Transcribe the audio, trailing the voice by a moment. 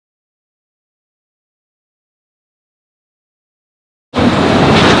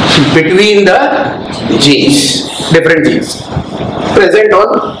between the genes, different genes present on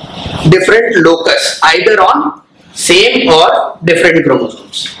different locus, either on same or different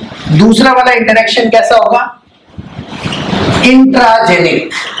chromosomes. दूसरा वाला interaction कैसा होगा?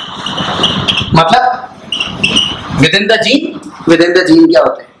 Intragenic, मतलब with in the gene क्या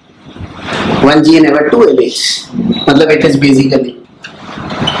होता है? One gene have to alleles, मतलब it is basically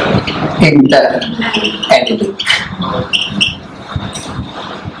inter allylic.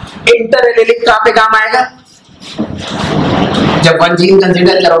 Inter allylic कहां पे काम आएगा? जब वन जीन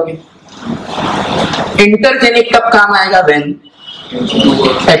कंसीडर करोगे. इंटरजेनिक कब काम आएगा? व्हेन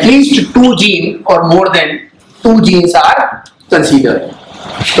एटलीस्ट टू जीन और more than to genes are considered.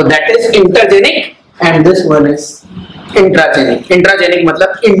 So that is intergenic and this one is intragenic. Intragenic मतलब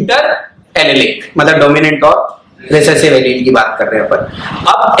इंटर एलिलिक, मतलब डोमिनेंट और रिसेसिव एलील की बात कर रहे हैं अपन.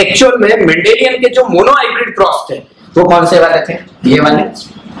 अब एक्चुअल में मेंडेलियन के जो मोनो हाइब्रिड क्रॉस थे वो कौन से वाले थे? ये वाले.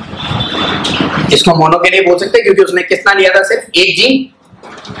 इसको मोनो के लिए बोल सकते हैं क्योंकि उसने कितना लिया था? सिर्फ एक जीन,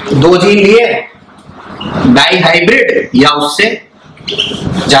 दो जीन लिए, डाई हाइब्रिड या उससे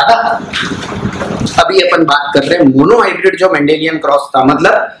ज्यादा. अभी अपन बात कर रहे हैं मोनो हाइब्रिड जो मेंडेलियन क्रॉस था,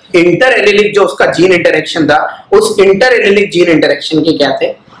 मतलब इंटर एलिलिक जो उसका जीन इंटरेक्शन था, उस इंटर एलिलिक जीन इंटरेक्शन के क्या थे?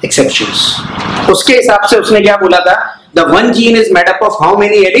 एक्सेप्शंस. उसके हिसाब से उसने क्या बोला था? The one gene is made up of how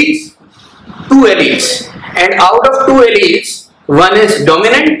many alleles? To alleles, and out of to alleles one is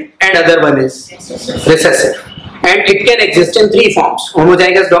dominant and other one is recessive, and it can exist in three forms: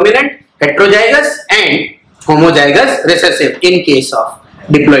 homozygous dominant, heterozygous and homozygous recessive in case of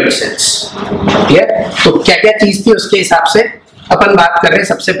diploid cells. ठीक है? तो क्या क्या चीज थी उसके हिसाब से अपन बात कर रहे हैं.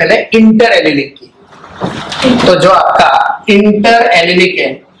 सबसे पहले इंटर एलिलिक की. तो जो आपका इंटर एलिलिक है,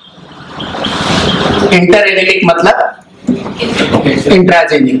 इंटर एलिलिक मतलब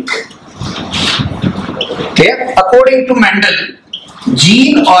intragenic. According to Mendel,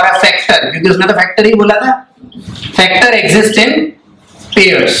 gene और अ फैक्टर, क्योंकि उसने तो फैक्टर ही बोला था, factor exist in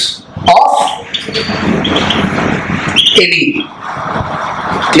pairs of allele.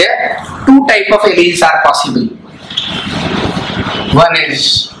 Clear? To type of alleles are possible. One is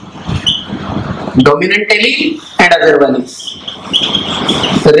dominant allele and other one is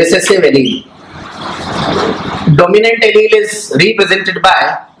recessive allele. Dominant allele is represented by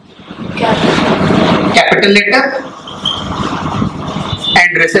capital letter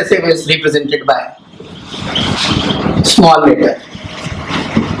and recessive is represented by small letter.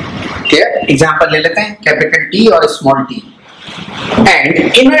 Okay, example ले लेते हैं, capital T और small t. And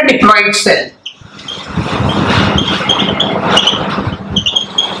in a diploid cell,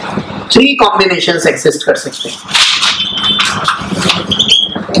 three combinations exist कर सकते हैं.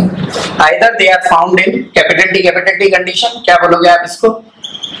 Either they are found in capital T condition, क्या बोलोगे आप इसको?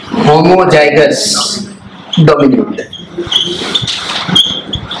 Homozygous dominant.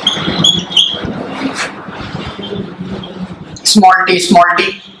 Small t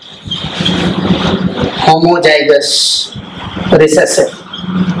homozygous recessive,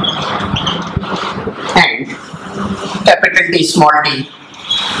 and capital T small t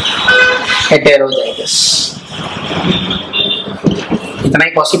heterozygous. इतना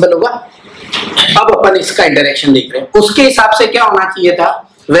ही possible होगा. अब अपन इसका इंटरेक्शन देख रहे हैं. उसके हिसाब से क्या होना चाहिए था?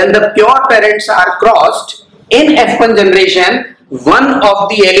 When the pure parents are crossed in F1 generation, one of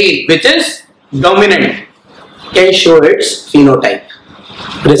the allele which is dominant can show its phenotype.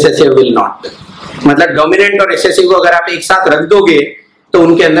 Recessive will not. मतलब dominant और recessive को अगर आप एक साथ रख दोगे तो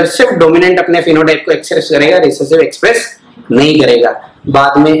उनके अंदर सिर्फ dominant अपने phenotype को एक्सप्रेस करेगा, recessive एक्सप्रेस नहीं करेगा.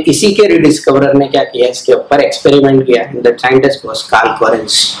 बाद में इसी के रिडिस्कवरर ने क्या किया? इसके ऊपर एक्सपेरिमेंट किया. The scientist was Karl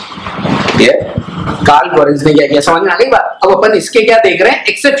coherence. Karl coherence ने क्या किया? समझ में आ गई बात? अब अपन इसके क्या देख रहे हैं?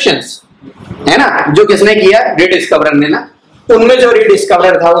 एक्सेप्शंस, है ना? जो किसने किया? रिडिस्कवरर ने ना. उनमें जो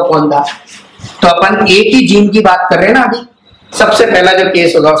रिडिस्कवरर था वो कौन था? तो अपन एक ही जीन की बात कर रहे हैं ना अभी. सबसे पहला जो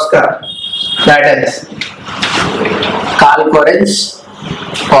केस होगा उसका, दैट इज कार्ल कोरेंस.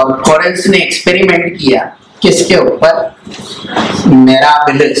 और कोरेंस ने एक्सपेरिमेंट किया किसके ऊपर?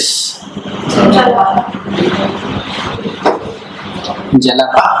 Mirabilis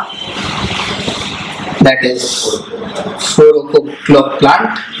Jalpa, that is Phorophyllum plant,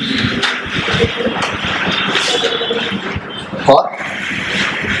 और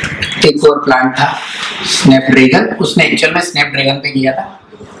एक और प्लांट था स्नैपड्रैगन. उसने एक्चुअल में स्नैपड्रैगन पे किया था,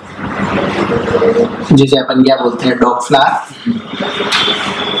 जिसे अपन क्या बोलते हैं? डॉग फ्लावर,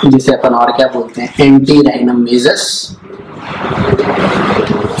 जिसे अपन और क्या बोलते हैं? Antirrhinum मेजस.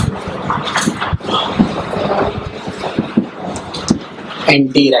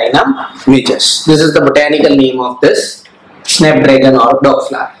 Antirrhinum majus. This is the botanical name of this snapdragon or dog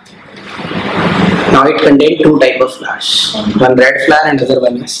flower. Now it contains two type of flowers, one red flower and other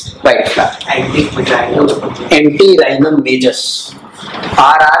one is white flower. Antirrhinum majus,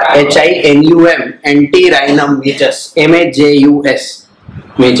 RRHINUM, antirrhinum majus, MAJUS,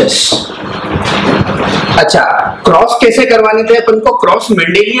 majus. अच्छा, cross कैसे करवाने थे अपन को? Cross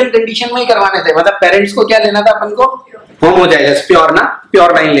Mendelian condition में ही करवाने थे, मतलब parents को क्या लेना था अपन को? होमोजाइगस, प्योर ना,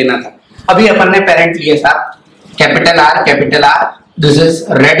 प्योर लाइन लेना था। अभी अपन ने पेरेंट लिए साहब capital R, this is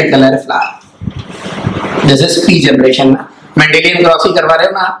red colour flower, this is P generation में, मेंडेलियन क्रॉस ही करवा रहे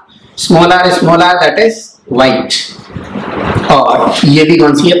हो ना आप। Small r that is white, और ये भी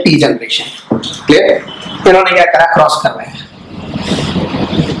कौन सी है? P generation. क्लियर? इन्होंने क्या करा? क्रॉस करवाया,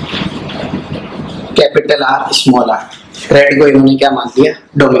 capital R small r। Red को इन्होंने क्या मान लिया?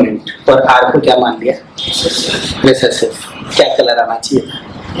 डोमिनेंट, और R को क्या मान लिया? रिसेसिव। क्या कलर आना चाहिए?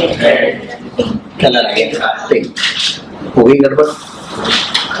 कलर आ गया पिंक। हो गई गड़बड़।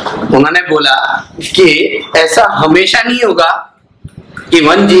 उन्होंने बोला कि ऐसा हमेशा नहीं होगा कि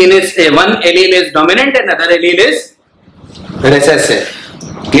one allele is dominant and other allele is recessive.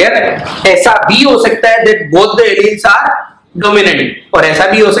 Clear? ऐसा भी हो सकता है that both the alleles are dominant, और ऐसा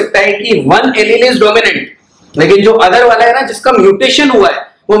भी हो सकता है कि वन एलील इज डोमिनेंट लेकिन जो अदर वाला है ना, जिसका म्यूटेशन हुआ है,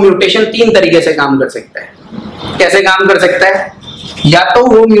 वो म्यूटेशन तीन तरीके से काम कर सकता है। कैसे काम कर सकता है? या तो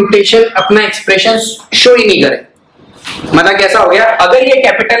वो म्यूटेशन अपना एक्सप्रेशन शो ही नहीं करे, मतलब कैसा हो गया? अगर ये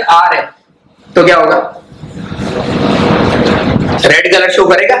कैपिटल R है तो क्या होगा? रेड कलर शो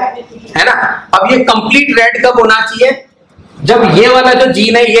करेगा, है ना? अब ये कंप्लीट रेड कब होना चाहिए? जब ये वाला जो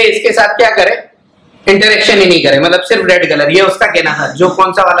जीन है ये इसके साथ क्या करे? इंटरेक्शन ही नहीं करे, मतलब सिर्फ रेड कलर। ये उसका कहना था, जो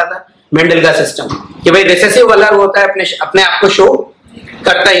कौन सा वाला था? मेंडल का सिस्टम, कि भाई रिसेसिव वाला वो होता है अपने आप को शो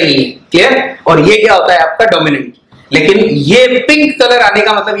करता ही नहीं है। क्लियर? और ये क्या होता है? आपका डोमिनेंट। लेकिन ये पिंक कलर आने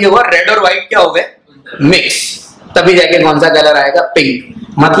का मतलब ये हुआ रेड और व्हाइट क्या हो गए? मिक्स, तभी जाके कौन सा कलर आएगा? पिंक।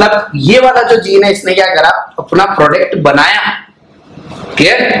 मतलब ये वाला जो जीन है इसने क्या करा? अपना प्रोडक्ट बनाया।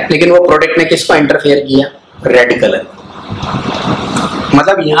 क्लियर? लेकिन वो प्रोडक्ट ने किसको इंटरफेयर किया? Red colour.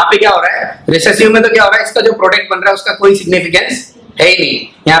 मतलब यहाँ पे क्या हो रहा है? रिसेसिव में तो क्या हो रहा है? इसका जो प्रोडक्ट बन रहा है उसका कोई सिग्निफिकेंस है ही नहीं।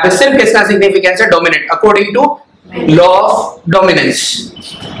 यहाँ पे सिर्फ किसका सिग्निफिकेंस है? Dominant, according to law of dominance.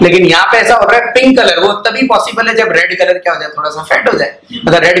 लेकिन यहाँ पे ऐसा हो रहा है पिंक कलर, वो तभी पॉसिबल है जब रेड कलर क्या हो जाए? थोड़ा सा फेड हो जाए।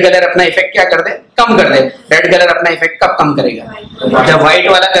 मतलब रेड कलर अपना इफेक्ट क्या कर दे? कम कर दे। रेड कलर अपना इफेक्ट कब कम करेगा? जब व्हाइट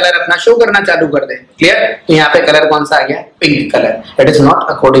वाला कलर अपना शो करना चालू कर दे। क्लियर? तो यहाँ पे कलर कौन सा आ गया? Pink colour. It is not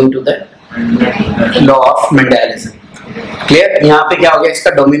according to the law of Mendelism. Clear? यहाँ पे क्या हो गया?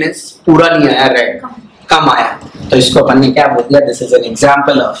 इसका डोमिनेंस पूरा नहीं आया, रेड कम आया, तो इसको अपन ने क्या बोल दिया? This is an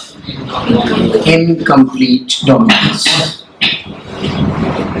example of incomplete dominance.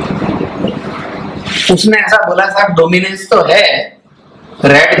 उसने ऐसा बोला साहब डोमिनेंस तो है,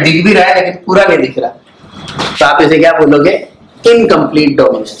 रेड दिख भी रहा है लेकिन पूरा नहीं दिख रहा, तो आप इसे क्या बोलोगे? Incomplete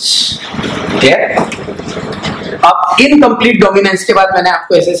dominance. क्लियर? अब इनकम्प्लीट डोमिनेंस के बाद मैंने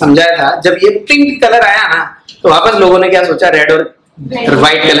आपको ऐसे समझाया था, जब ये पिंक कलर आया ना तो वापस लोगों ने क्या सोचा? रेड और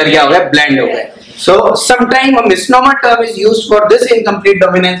व्हाइट कलर क्या हो गया? ब्लेंड हो गए। So sometime a misnomer term is used for this incomplete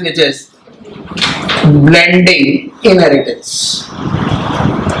dominance, which is blending inheritance.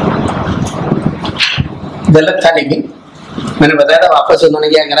 गलत था, लेकिन मैंने बताया था वापस उन्होंने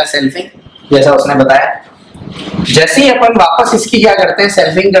क्या करा? सेल्फिंग, जैसा उसने बताया। जैसे ही अपन वापस इसकी क्या करते हैं?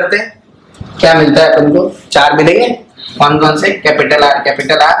 सेल्फिंग करते हैं, क्या मिलता है अपन को? 4 मिलेंगे। कौन से? कैपिटल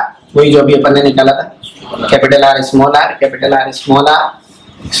R, वही जो अभी अपन ने निकाला था, capital R small r, capital R small r,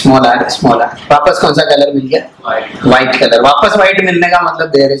 small r। वापस कौन सा कलर मिल गया? White colour. वापस व्हाइट मिलने का मतलब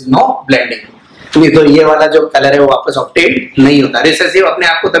देयर इज नो ब्लेंडिंग, तो ये वाला जो कलर है वो वापस ऑब्टेन नहीं होता। रिसेसिव अपने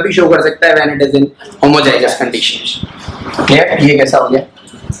आप को तभी शो कर सकता है when it is in homozygous conditions. Clear? ये कैसा हो गया?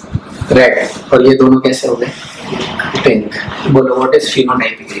 रेड, और ये दोनों कैसे हो गए? पिंक। बोलो what is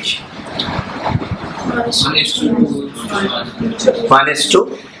phenotypic ratio?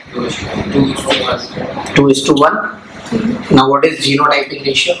 1:2:1. Now what is genotypic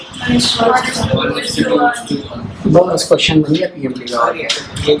ratio? बहुत क्वेश्चन बन गया पीएमटी का।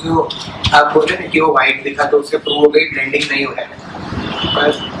 ये जो आप बोल रहे थे कि वो व्हाइट दिखा तो उससे प्रूव हो गई ब्लेंडिंग नहीं हो रहा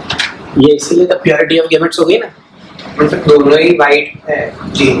है, ये इसीलिए तो प्योरिटी ऑफ गैमेट्स हो गई ना। मतलब दोनों ही व्हाइट है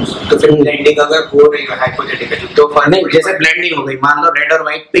जीन्स, तो फिर ब्लेंडिंग अगर हो रही है हाइपोथेटिकली तो नहीं, जैसे ब्लेंडिंग हो गई, मान लो रेड और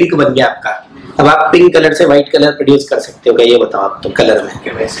व्हाइट पिंक बन गया आपका, अब आप पिंक कलर से व्हाइट कलर प्रोड्यूस कर सकते हो क्या? ये बताओ आप, तो कलर में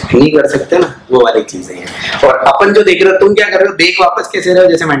नहीं कर सकते ना, वो वाली चीजें हैं। और अपन जो देख रहे हो, तुम क्या कर रहे हो? देख वापस कैसे रहे हो?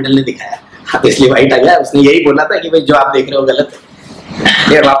 जैसे मेंडल ने दिखाया, हाँ इसलिए व्हाइट आ गया। उसने यही बोला था कि भाई जो आप देख रहे हो गलत है,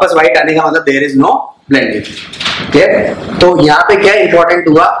 ये वापस व्हाइट आने का मतलब देयर इज नो ब्लेंडिंग। ठीक? तो यहाँ पे क्या इंपॉर्टेंट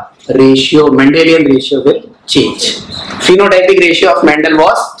हुआ? Ratio, Mendelian ratio will change. phenotypic ratio of Mendel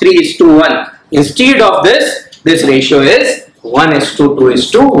was 3:1. Instead of this ratio is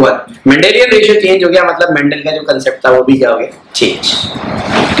 1:2:1। Mendelian ratio change हो गया, मतलब मेंडल का जो कंसेप्ट था वो भी क्या हो गया, चेंज।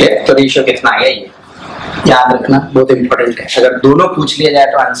 क्लियर? तो रेशियो कितना आ गया, ये याद रखना, बहुत इंपॉर्टेंट है। अगर दोनों पूछ लिया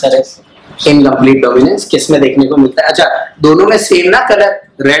जाए तो आंसर है इनकम्प्लीट डोमिनेंस। किस में देखने को मिलता है? अच्छा, दोनों में सेम ना कलर,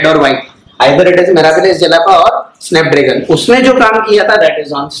 रेड और white. Either it is mirabilis जलापा और स्नैपड्रैगन। उसने जो काम किया था that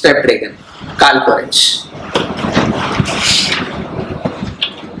is on Snapdragon, Karl कोरेंज।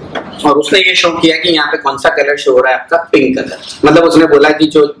 और उसने ये शो किया कि यहाँ पे कौन सा कलर शो हो रहा है, आपका पिंक कलर। मतलब उसने बोला कि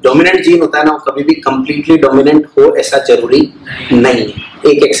जो डोमिनेंट जीन होता है ना, वो कभी भी कंप्लीटली डोमिनेंट हो ऐसा जरूरी नहीं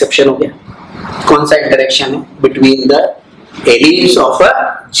है। एक एक्सेप्शन हो गया। कौन सा इंटरेक्शन है between the alleles of a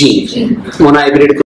gene? Monohybrid